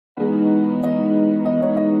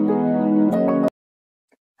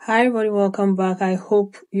Hi everybody, welcome back. I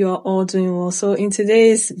hope you're all doing well. So in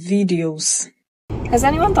today's videos, has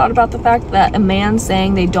anyone thought about the fact that a man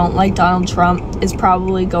saying they don't like Donald Trump is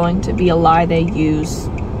probably going to be a lie they use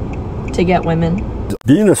to get women?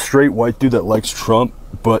 Being a straight white dude that likes Trump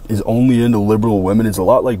but is only into liberal women is a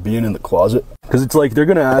lot like being in the closet, because it's like they're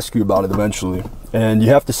going to ask you about it eventually and you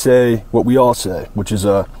have to say what we all say, which is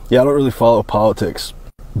yeah, I don't really follow politics,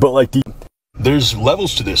 but like there's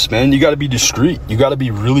levels to this, man. You got to be discreet. You got to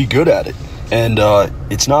be really good at it. And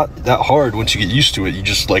it's not that hard once you get used to it. You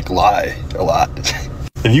just like lie a lot.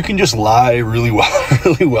 If you can just lie really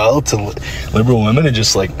well to liberal women and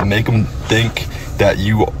just like make them think that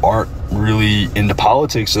you aren't really into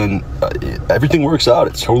politics, then everything works out.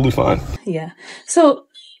 It's totally fine. Yeah. So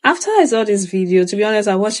after I saw this video, to be honest,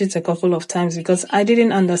 I watched it a couple of times because I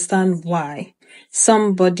didn't understand why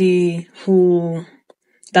somebody who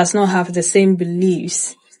does not have the same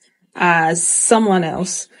beliefs as someone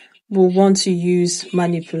else will want to use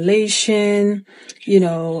manipulation,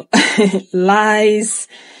 lies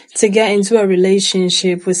to get into a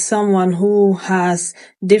relationship with someone who has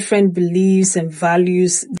different beliefs and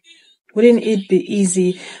values. Wouldn't it be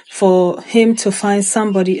easy for him to find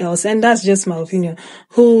somebody else, and that's just my opinion,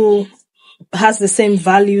 who has the same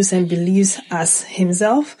values and beliefs as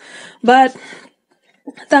himself? But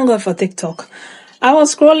thank God for TikTok. I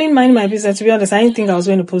was scrolling, minding my business. To be honest, I didn't think I was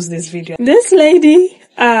going to post this video. This lady,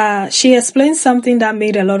 she explained something that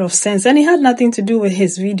made a lot of sense, and it had nothing to do with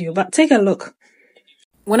his video, but take a look.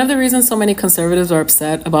 One of the reasons so many conservatives are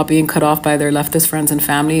upset about being cut off by their leftist friends and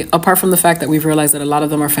family, apart from the fact that we've realized that a lot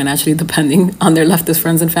of them are financially depending on their leftist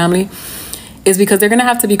friends and family, is because they're going to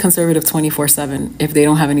have to be conservative 24/7 if they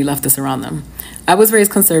don't have any leftists around them. I was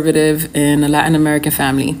raised conservative in a Latin American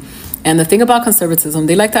family. And the thing about conservatism,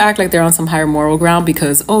 they like to act like they're on some higher moral ground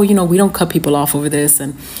because, we don't cut people off over this.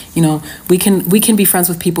 And, we can be friends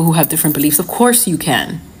with people who have different beliefs. Of course you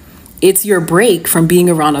can. It's your break from being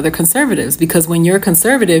around other conservatives, because when you're a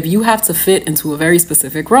conservative, you have to fit into a very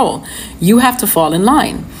specific role. You have to fall in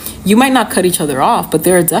line. You might not cut each other off, but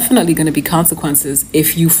there are definitely going to be consequences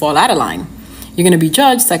if you fall out of line. You're going to be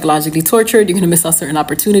judged, psychologically tortured. You're going to miss out certain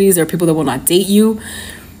opportunities. There are people that will not date you.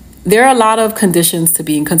 There are a lot of conditions to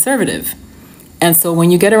being conservative. And so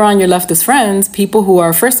when you get around your leftist friends, people who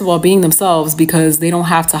are, first of all, being themselves because they don't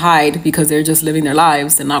have to hide, because they're just living their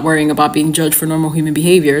lives and not worrying about being judged for normal human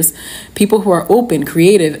behaviors, people who are open,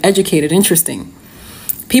 creative, educated, interesting,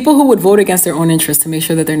 people who would vote against their own interests to make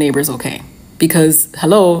sure that their neighbor's okay. Because,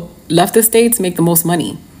 leftist states make the most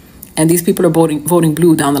money. And these people are voting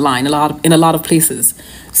blue down the line in a lot of places.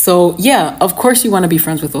 So, yeah, of course you want to be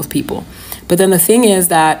friends with those people. But then the thing is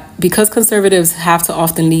that because conservatives have to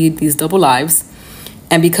often lead these double lives,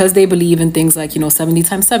 and because they believe in things like, 70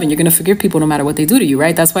 times 7, you're going to forgive people no matter what they do to you,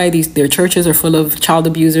 right? That's why their churches are full of child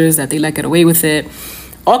abusers, that they let get away with it.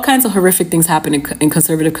 All kinds of horrific things happen in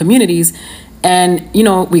conservative communities. And,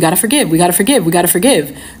 we got to forgive, we got to forgive, we got to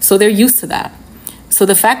forgive. So they're used to that. So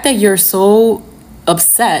the fact that you're so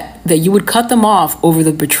upset that you would cut them off over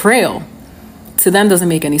the betrayal, to them doesn't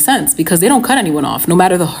make any sense, because they don't cut anyone off, no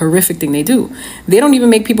matter the horrific thing they do. They don't even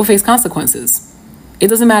make people face consequences. It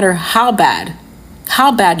doesn't matter how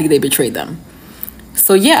badly they betrayed them.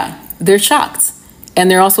 So yeah, they're shocked, and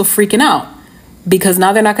they're also freaking out, because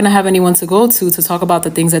now they're not going to have anyone to go to talk about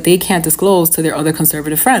the things that they can't disclose to their other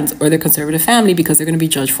conservative friends or their conservative family, because they're going to be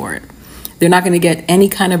judged for it. They're not going to get any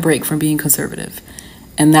kind of break from being conservative,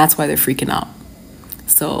 and that's why they're freaking out.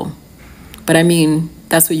 So, but I mean,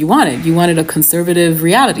 that's what you wanted. You wanted a conservative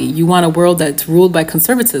reality. You want a world that's ruled by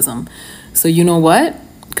conservatism. So you know what?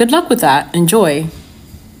 Good luck with that. Enjoy.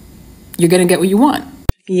 You're going to get what you want.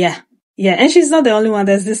 Yeah. And she's not the only one.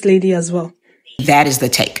 There's this lady as well. That is the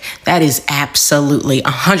take. That is absolutely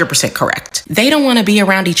 100% correct. They don't want to be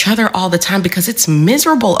around each other all the time because it's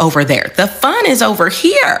miserable over there. The fun is over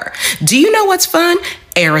here. Do you know what's fun?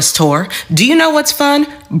 Eras Tour. Do you know what's fun?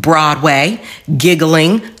 Broadway,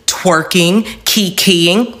 giggling, twerking,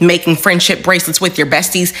 kikiing, making friendship bracelets with your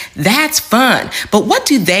besties. That's fun. But what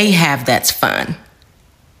do they have that's fun?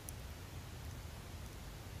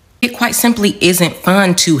 It quite simply isn't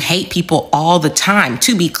fun to hate people all the time.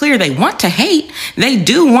 To be clear, they want to hate. They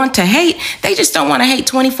do want to hate. They just don't want to hate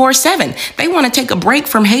 24/7. They want to take a break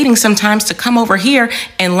from hating sometimes to come over here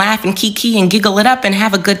and laugh and kiki and giggle it up and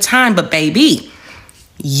have a good time. But baby,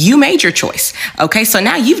 you made your choice. Okay, so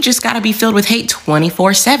now you've just got to be filled with hate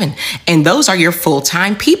 24/7. And those are your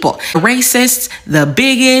full-time people. The racists, the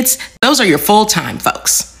bigots, those are your full-time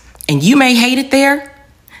folks. And you may hate it there,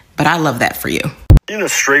 but I love that for you. Being a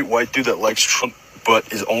straight white dude that likes Trump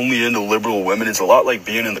but is only into liberal women is a lot like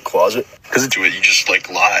being in the closet. Because into it, you just like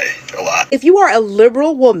lie a lot. If you are a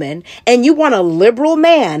liberal woman and you want a liberal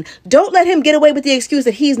man, don't let him get away with the excuse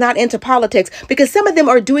that he's not into politics, because some of them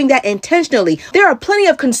are doing that intentionally. There are plenty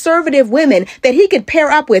of conservative women that he could pair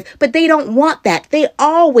up with, but they don't want that. They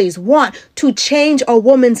always want to change a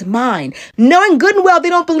woman's mind, knowing good and well they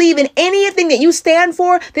don't believe in anything that you stand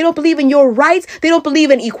for. They don't believe in your rights. They don't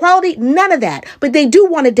believe in equality, none of that. But they do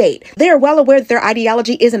want to date. They are well aware that their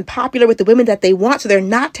ideology isn't popular with the women that they want, so they're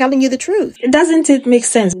not telling you the truth. Doesn't it make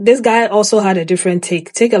sense? This guy also had a different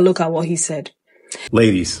take. Take a look at what he said.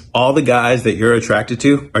 Ladies, all the guys that you're attracted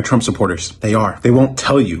to are Trump supporters. They are. They won't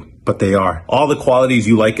tell you, but they are. All the qualities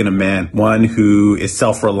you like in a man, one who is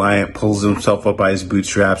self-reliant, pulls himself up by his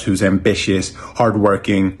bootstraps, who's ambitious,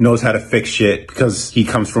 hardworking, knows how to fix shit because he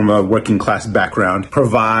comes from a working class background,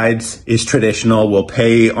 provides, is traditional, will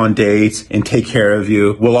pay on dates and take care of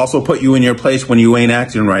you, will also put you in your place when you ain't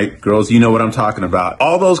acting right. Girls, you know what I'm talking about.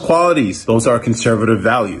 All those qualities, those are conservative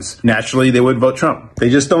values. Naturally, they would vote Trump.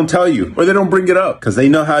 They just don't tell you, or they don't bring it up because they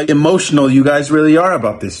know how emotional you guys really are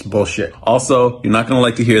about this bullshit. Also, you're not going to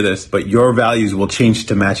like to hear this, but your values will change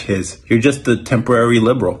to match his. You're just a temporary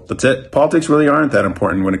liberal. That's it. Politics really aren't that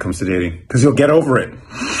important when it comes to dating, because you'll get over it.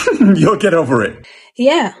 You'll get over it.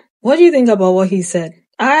 Yeah. What do you think about what he said?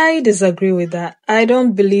 I disagree with that. I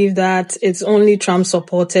don't believe that it's only Trump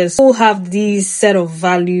supporters who have these set of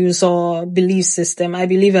values or belief system. I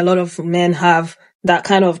believe a lot of men have that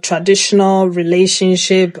kind of traditional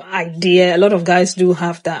relationship idea. A lot of guys do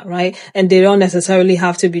have that, right? And they don't necessarily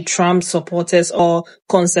have to be Trump supporters or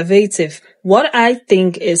conservative. What I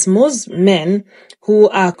think is most men who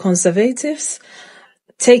are conservatives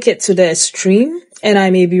take it to the extreme, and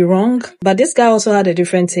I may be wrong, but this guy also had a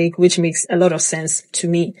different take, which makes a lot of sense to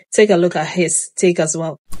me. Take a look at his take as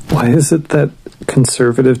well. Why is it that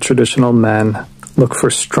conservative traditional men look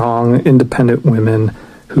for strong, independent women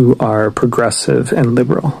who are progressive and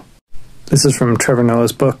liberal? This is from Trevor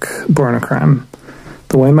Noah's book, Born a Crime.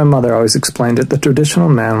 The way my mother always explained it, the traditional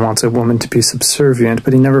man wants a woman to be subservient,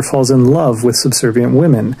 but he never falls in love with subservient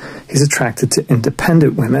women. He's attracted to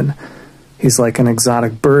independent women. He's like an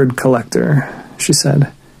exotic bird collector, she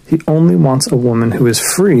said. He only wants a woman who is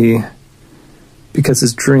free because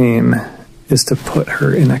his dream is to put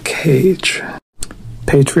her in a cage.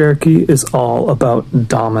 Patriarchy is all about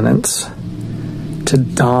dominance. To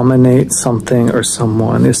dominate something or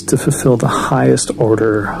someone is to fulfill the highest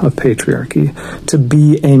order of patriarchy. To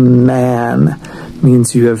be a man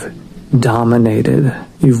means you have dominated,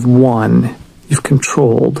 you've won, you've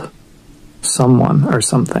controlled someone or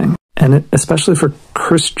something. And especially for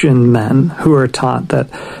Christian men who are taught that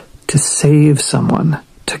to save someone,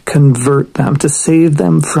 to convert them, to save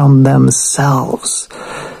them from themselves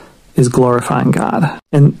is glorifying God.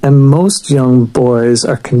 And most young boys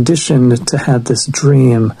are conditioned to have this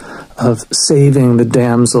dream of saving the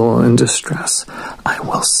damsel in distress. I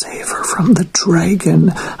will save her from the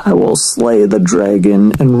dragon. I will slay the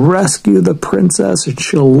dragon and rescue the princess, and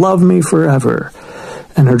she'll love me forever.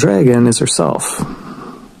 And her dragon is herself.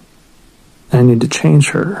 I need to change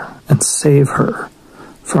her and save her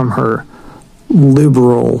from her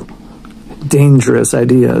liberal, dangerous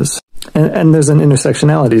ideas. And there's an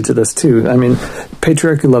intersectionality to this too. I mean,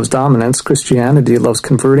 patriarchy loves dominance. Christianity loves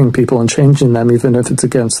converting people and changing them, even if it's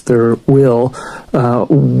against their will.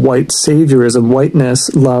 White saviorism,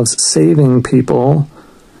 whiteness loves saving people.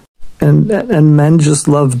 And men just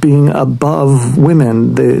love being above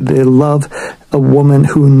women. They love a woman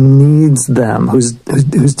who needs them, who's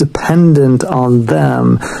dependent on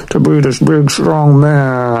them to be this big, strong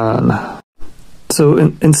man. So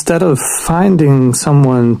instead of finding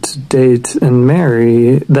someone to date and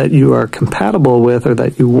marry that you are compatible with or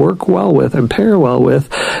that you work well with and pair well with,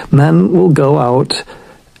 men will go out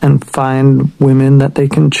and find women that they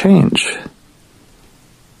can change.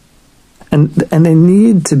 And they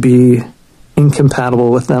need to be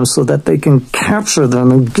incompatible with them so that they can capture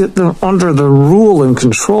them and get them under their rule and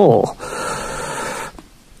control.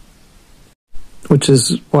 Which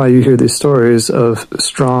is why you hear these stories of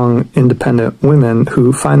strong, independent women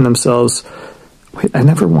who find themselves, wait, I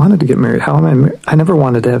never wanted to get married. How am I married? I never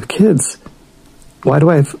wanted to have kids. Why do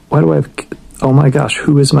I have, oh my gosh,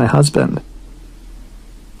 who is my husband?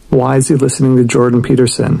 Why is he listening to Jordan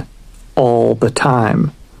Peterson all the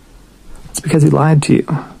time? It's because he lied to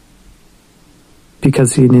you.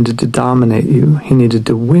 Because he needed to dominate you. He needed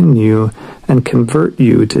to win you and convert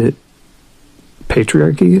you to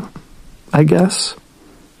patriarchy, I guess.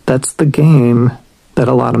 That's the game that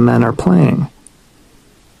a lot of men are playing.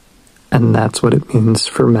 And that's what it means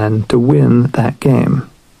for men to win that game.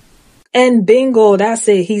 And bingo, that's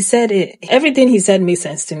it. He said it. Everything he said made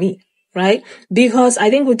sense to me, right? Because I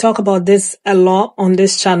think we talk about this a lot on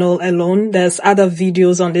this channel alone. There's other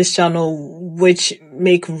videos on this channel which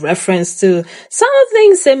make reference to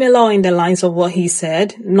something similar in the lines of what he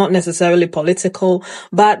said, not necessarily political,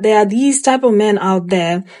 but there are these type of men out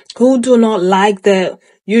there who do not like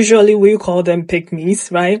usually we call them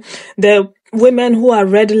pick-me's, right? The women who are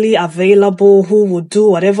readily available, who will do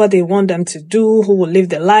whatever they want them to do, who will live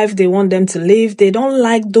the life they want them to live. They don't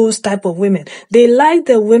like those type of women. They like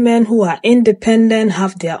the women who are independent,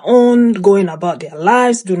 have their own, going about their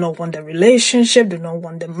lives, do not want the relationship, do not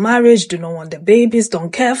want the marriage, do not want the babies,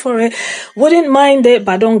 don't care for it, wouldn't mind it,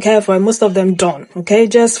 but don't care for it. Most of them don't, okay?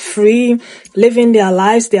 Just free, living their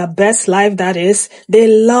lives, their best life, that is. They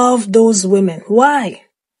love those women. Why?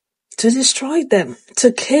 To destroy them,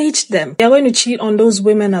 to cage them. They're going to cheat on those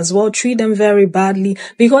women as well, treat them very badly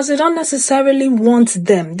because they don't necessarily want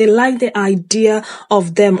them. They like the idea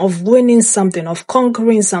of them, of winning something, of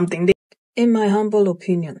conquering something. In my humble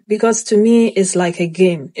opinion, because to me, it's like a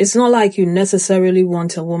game. It's not like you necessarily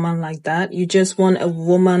want a woman like that. You just want a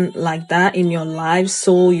woman like that in your life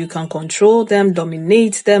so you can control them,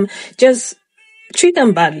 dominate them, just treat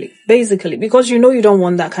them badly, basically, because you know you don't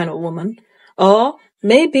want that kind of woman. Or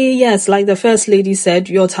maybe, yes, like the First Lady said,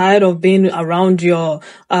 you're tired of being around your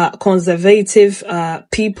conservative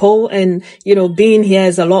people, and, you know, being here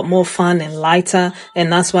is a lot more fun and lighter,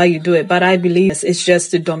 and that's why you do it. But I believe it's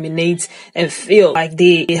just to dominate and feel like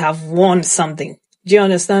they have won something. Do you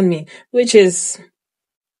understand me? Which is,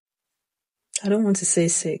 I don't want to say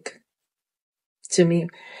sick to me.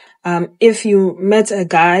 If you met a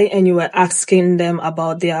guy and you were asking them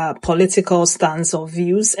about their political stance or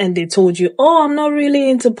views and they told you, oh, I'm not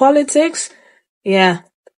really into politics. Yeah,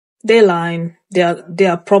 they're lying. They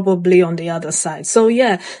are probably on the other side. So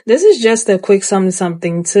yeah, this is just a quick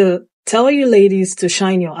something to tell you ladies to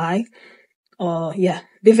shine your eye, or yeah,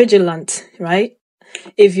 be vigilant, right?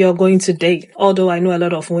 If you're going to date, although I know a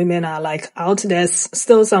lot of women are like out, there's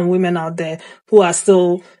still some women out there who are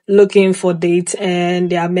still looking for dates and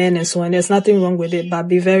they are men and so on. There's nothing wrong with it, but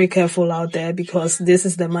be very careful out there because this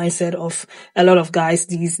is the mindset of a lot of guys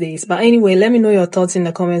these days. But anyway, let me know your thoughts in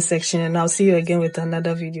the comment section and I'll see you again with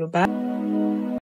another video. Bye.